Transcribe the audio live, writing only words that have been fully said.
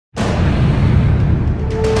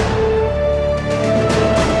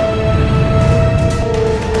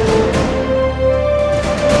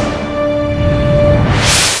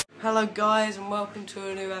Hello guys, and welcome to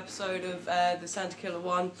a new episode of the Santa Killer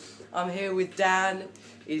 1. I'm here with Dan.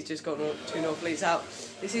 He's just got two North Fleets out.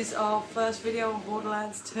 This is our first video on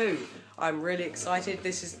Borderlands 2. I'm really excited.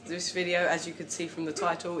 This video, as you can see from the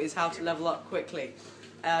title, is how to level up quickly.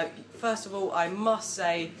 First of all, I must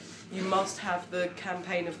say you must have the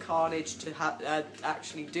Campaign of Carnage to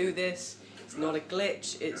actually do this. It's not a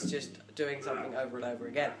glitch, it's just doing something over and over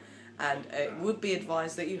again. And it would be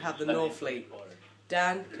advised that you have the North Fleet.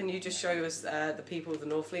 Dan, can you just show us the people of the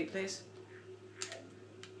North Fleet, please?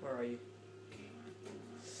 Where are you?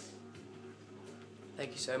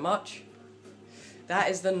 Thank you so much. That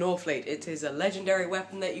is the North Fleet. It is a legendary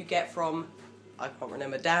weapon that you get from, I can't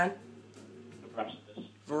remember, Dan?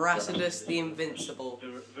 Veracidus the Invincible.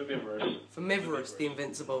 Vermivorous the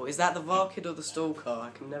Invincible. Is that the Varkid or the Stalker?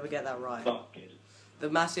 I can never get that right. Varkid. The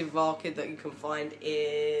massive Varkid that you can find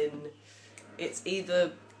in... It's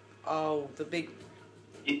either... Oh, the big...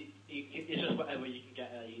 It's just whatever you can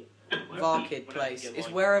get a... Varkid place. It's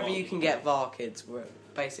wherever you can get Varkids,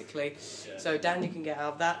 basically. Yeah. So, Dan, you can get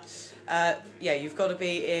out of that. Yeah, you've got to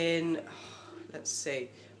be in... Let's see.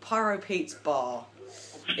 Pyro Pete's bar.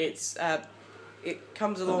 It's... it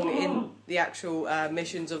comes along in the actual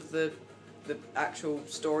missions of the actual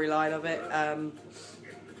storyline of it.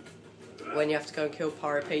 When you have to go and kill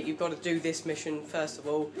Pyro Pete, you've got to do this mission first of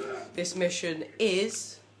all. This mission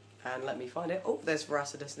is, and let me find it. Oh, there's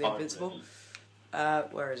Veracidus the Invincible.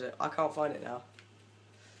 Where is it? I can't find it now.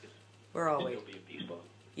 Where are we?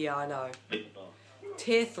 Yeah, I know.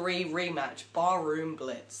 Tier 3 rematch, Barroom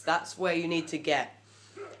Blitz. That's where you need to get.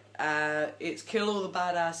 It's kill all the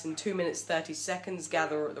badass in 2 minutes 30 seconds,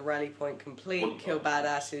 gather at the rally point complete, kill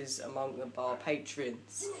badasses among the bar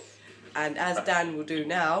patrons. And as Dan will do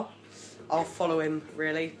now, I'll follow him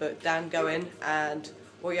really, but Dan, go in, and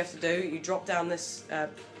what you have to do, you drop down this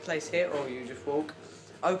place here, or you just walk,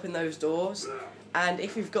 open those doors, and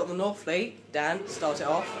if you've got the North Fleet, Dan, start it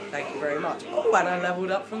off, thank you very much. Oh, and I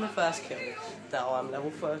levelled up from the first kill. Now I'm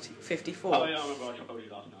level 54. Oh yeah, I remember I told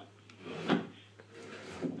you last night.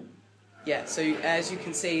 Yeah, so as you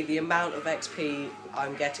can see, the amount of XP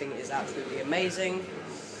I'm getting is absolutely amazing.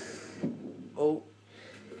 Oh,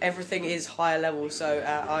 everything is higher level, so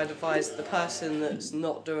I'd advise the person that's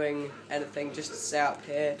not doing anything just to stay up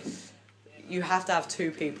here. You have to have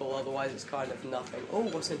two people, otherwise it's kind of nothing. Oh,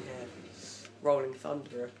 what's in here? Rolling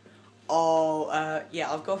Thunder. Oh,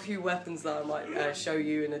 yeah, I've got a few weapons that I might show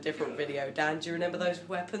you in a different video. Dan, do you remember those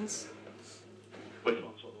weapons? Which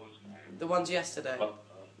ones? What the ones? The ones yesterday.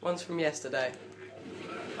 Ones from yesterday.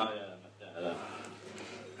 Oh yeah.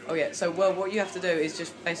 Oh yeah, so well what you have to do is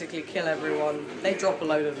just basically kill everyone. They drop a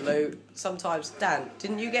load of loot. Sometimes, Dan,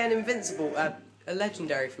 didn't you get an invincible, a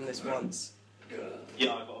legendary from this once?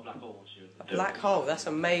 Yeah, I got a black hole once. A black hole, that's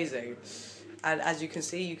amazing. And as you can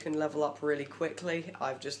see, you can level up really quickly.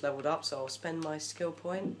 I've just leveled up, so I'll spend my skill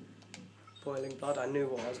point. Boiling blood, I knew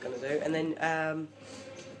what I was going to do. And then,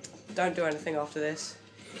 don't do anything after this.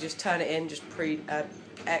 You just turn it in, just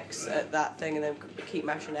X at that thing, and then keep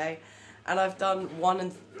mashing A. And I've done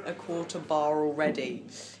 1 1/4 bar already.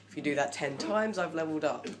 If you do that 10 times, I've leveled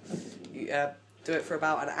up. You do it for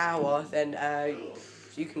about an hour, then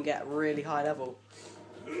you can get a really high level.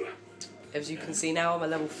 As you can see now, I'm a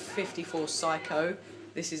level 54 Psycho.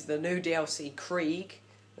 This is the new DLC Krieg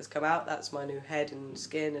that's come out. That's my new head and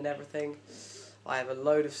skin and everything. I have a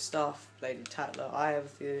load of stuff. Lady Tatler. I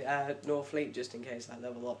have the North Fleet just in case I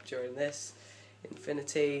level up during this.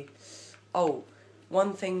 Infinity. Oh,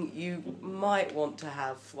 one thing you might want to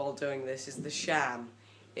have while doing this is the sham.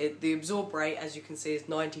 The absorb rate, as you can see, is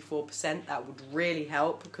 94%. That would really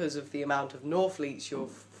help because of the amount of North Fleets you're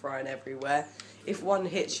throwing everywhere. If one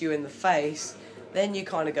hits you in the face, then you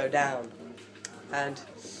kind of go down. And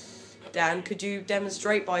Dan, could you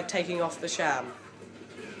demonstrate by taking off the sham?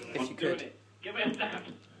 If you could. Give me a stab.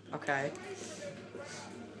 Okay.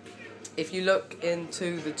 If you look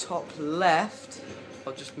into the top left,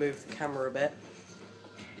 I'll just move the camera a bit.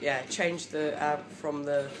 Yeah, change the from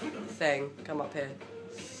the thing. Come up here.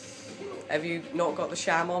 Have you not got the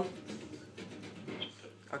sham on?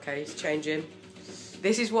 Okay, it's changing.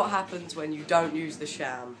 This is what happens when you don't use the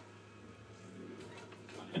sham.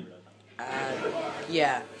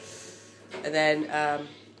 Yeah. And then,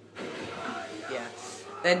 yeah.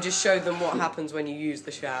 Then just show them what happens when you use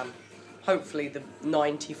the sham. Hopefully the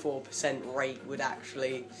 94% rate would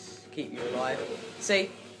actually keep you alive. See?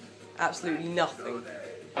 Absolutely nothing.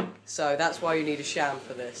 So that's why you need a sham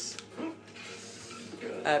for this.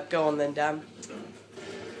 Go on then, Dan.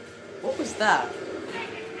 What was that?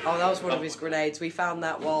 Oh, that was one of his grenades. We found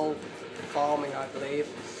that while farming, I believe.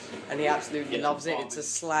 And he absolutely loves it. It's a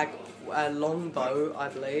slag longbow, I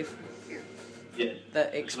believe. Yes.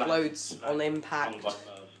 that explodes on impact, On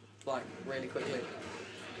like, really quickly.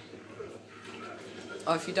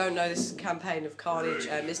 Oh, if you don't know, this is Campaign of Carnage,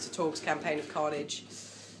 Mr. Torg's Campaign of Carnage.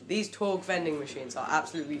 These Torg vending machines are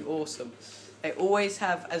absolutely awesome. They always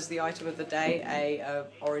have, as the item of the day, a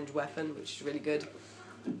orange weapon, which is really good.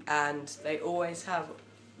 And they always have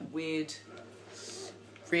weird,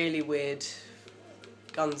 really weird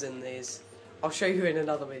guns in these. I'll show you in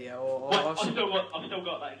another video. Or I've still got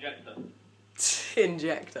that injector.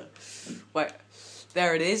 Injector. Wait,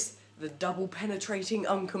 there it is. The double penetrating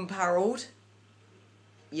uncomparable.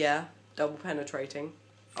 Yeah, double penetrating.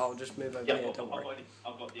 I'll just move over here, don't worry.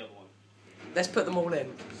 I've got the other one. Let's put them all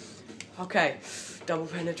in. Okay, double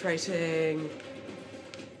penetrating.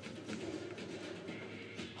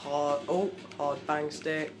 Hard bang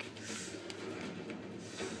stick.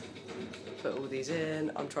 Put all these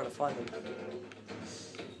in. I'm trying to find them.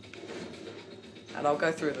 And I'll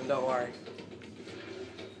go through them, don't worry.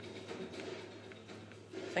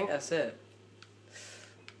 I think that's it.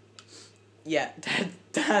 Yeah,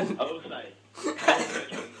 Dan. I will say, injector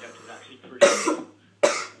is actually pretty good.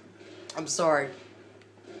 I'm sorry.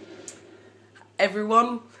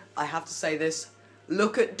 Everyone, I have to say this.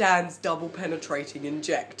 Look at Dan's double penetrating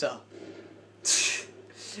injector.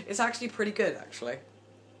 It's actually pretty good, actually.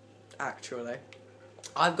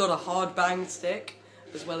 I've got a hard bang stick,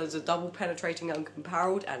 as well as a double penetrating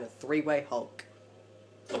uncomparable and a 3-way Hulk.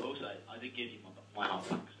 I will say, I did give you my hard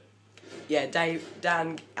bang stick. Yeah,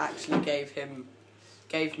 Dan actually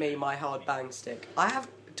gave me my hard bang stick.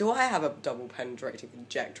 Do I have a double penetrating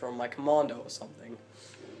injector on my commando or something?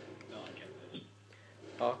 No, I kept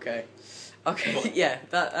this. Okay, yeah,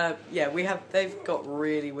 they've got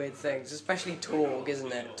really weird things, especially Torg,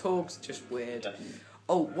 isn't it? Torg's just weird.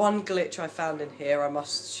 Oh, one glitch I found in here I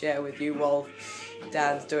must share with you while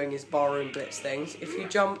Dan's doing his barroom blitz things. If you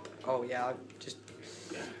jump, just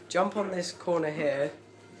jump on this corner here.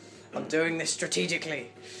 I'm doing this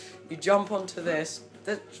strategically. You jump onto this,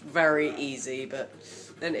 that's very easy, but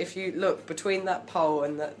then if you look between that pole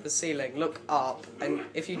and the ceiling, look up, and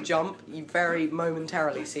if you jump, you very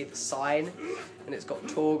momentarily see the sign, and it's got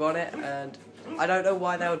Torg on it, and I don't know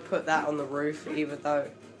why they would put that on the roof, even though...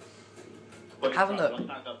 Have a look.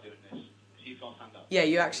 Stand up doing this. You can't stand up. Yeah,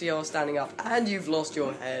 you actually are standing up, and you've lost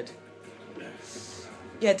your head.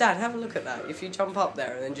 Yeah, Dad, have a look at that. If you jump up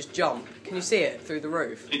there and then just jump, can you see it through the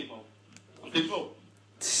roof? I'm too small.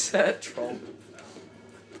 Troll.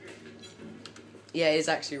 Yeah, it's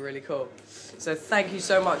actually really cool. So thank you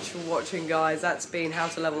so much for watching, guys. That's been How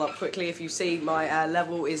to Level Up Quickly. If you see, my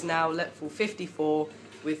level is now level 54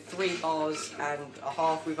 with 3 bars and a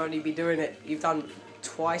half. We've only been doing it, you've done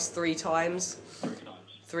twice, 3 times.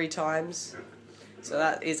 3 times. So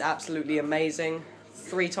that is absolutely amazing.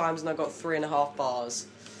 3 times and I got 3.5 bars.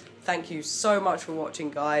 Thank you so much for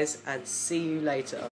watching, guys, and see you later.